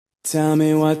Tell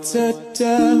me what to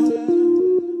do.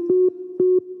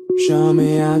 Show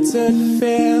me how to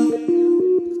feel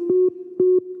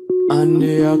under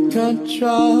your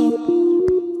control.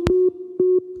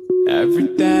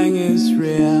 Everything is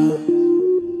real,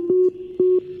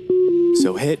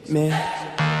 so hit me.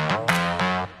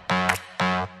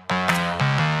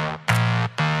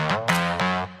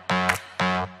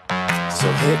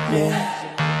 So hit me.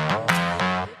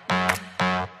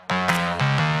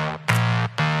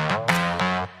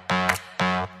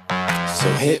 So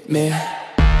hit me.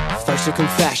 First a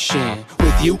confession.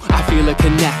 With you, I feel a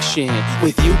connection.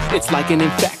 With you, it's like an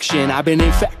infection. I've been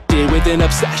infected with an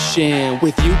obsession.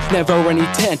 With you, never any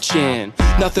tension.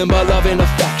 Nothing but love and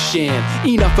affection.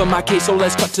 Enough of my case, so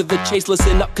let's cut to the chase.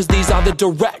 Listen up, cause these are the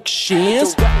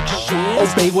directions.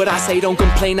 Obey what I say, don't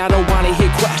complain, I don't wanna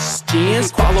hear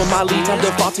questions. Follow my lead, time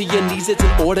to fall to your knees. It's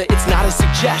an order, it's not a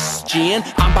suggestion.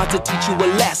 I'm about to teach you a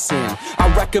lesson.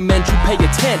 I recommend you pay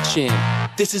attention.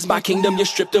 This is my kingdom, you're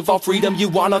stripped of all freedom. You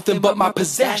want nothing but my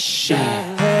possession.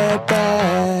 Head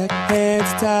back,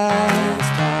 hands tied,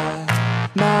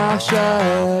 mouth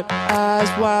shut,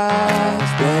 eyes wide.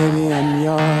 Baby, I'm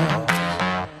yours.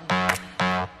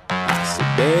 I said,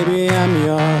 baby, I'm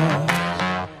yours.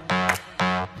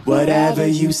 Whatever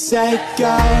you say,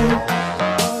 go.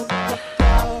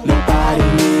 Nobody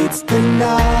needs to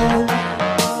know.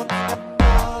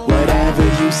 Whatever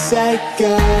you say,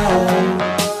 go.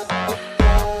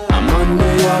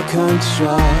 Under your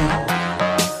control,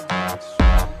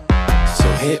 so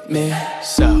hit me.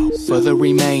 So, for the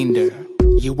remainder,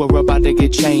 you were about to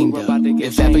get chained up.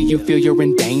 If ever you feel you're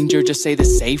in danger, just say the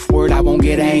safe word, I won't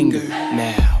get angered.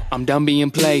 Now, I'm done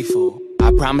being playful,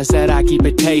 I promise that I keep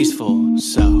it tasteful.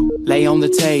 So, lay on the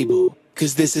table,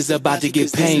 cause this is about to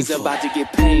get painful.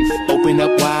 Open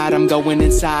up wide, I'm going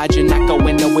inside. You're not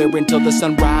going nowhere until the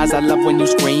sunrise. I love when you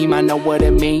scream, I know what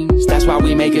it means. That's why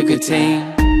we make a good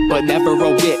team, but never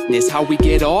a witness. How we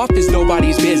get off is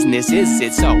nobody's business, is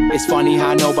it? So it's funny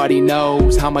how nobody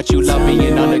knows how much you love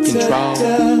being under control.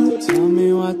 Tell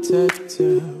me what to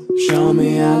do. Show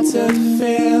me how to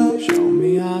feel. Show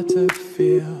me how to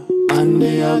feel. Under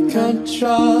your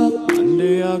control. Under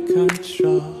your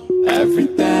control.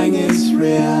 Everything is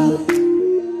real.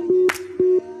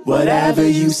 Whatever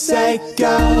you say,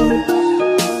 go.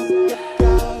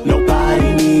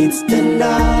 Nobody needs to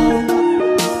know.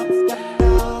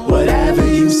 Whatever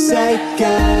you say,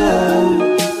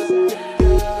 go.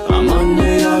 I'm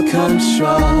under your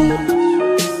control,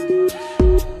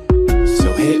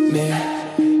 so hit me.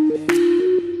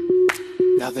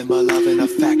 Nothing but love and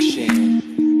affection,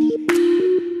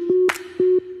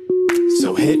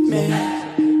 so hit me.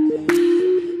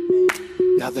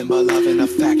 Nothing but love and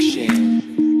affection,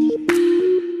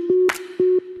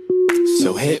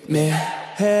 so hit me.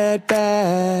 Head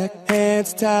back,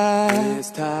 hands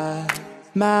tied,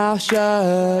 mouth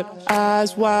shut,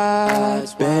 eyes wide.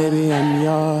 Baby, I'm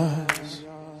yours.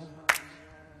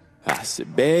 I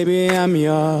said, baby, I'm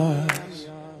yours.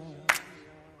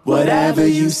 Whatever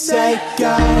you say,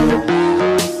 go.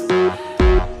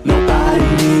 Nobody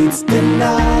needs to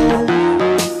know.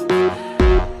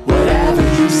 Whatever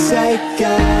you say,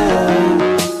 go.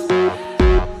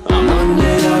 I'm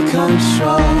under your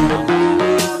control.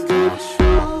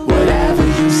 Whatever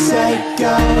you say,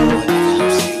 go.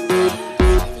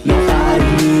 Nobody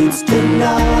needs to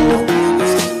know.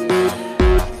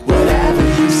 Whatever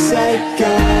you say,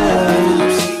 go.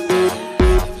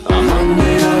 I'm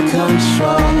under your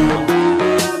control,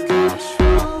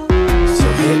 so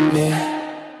hit me.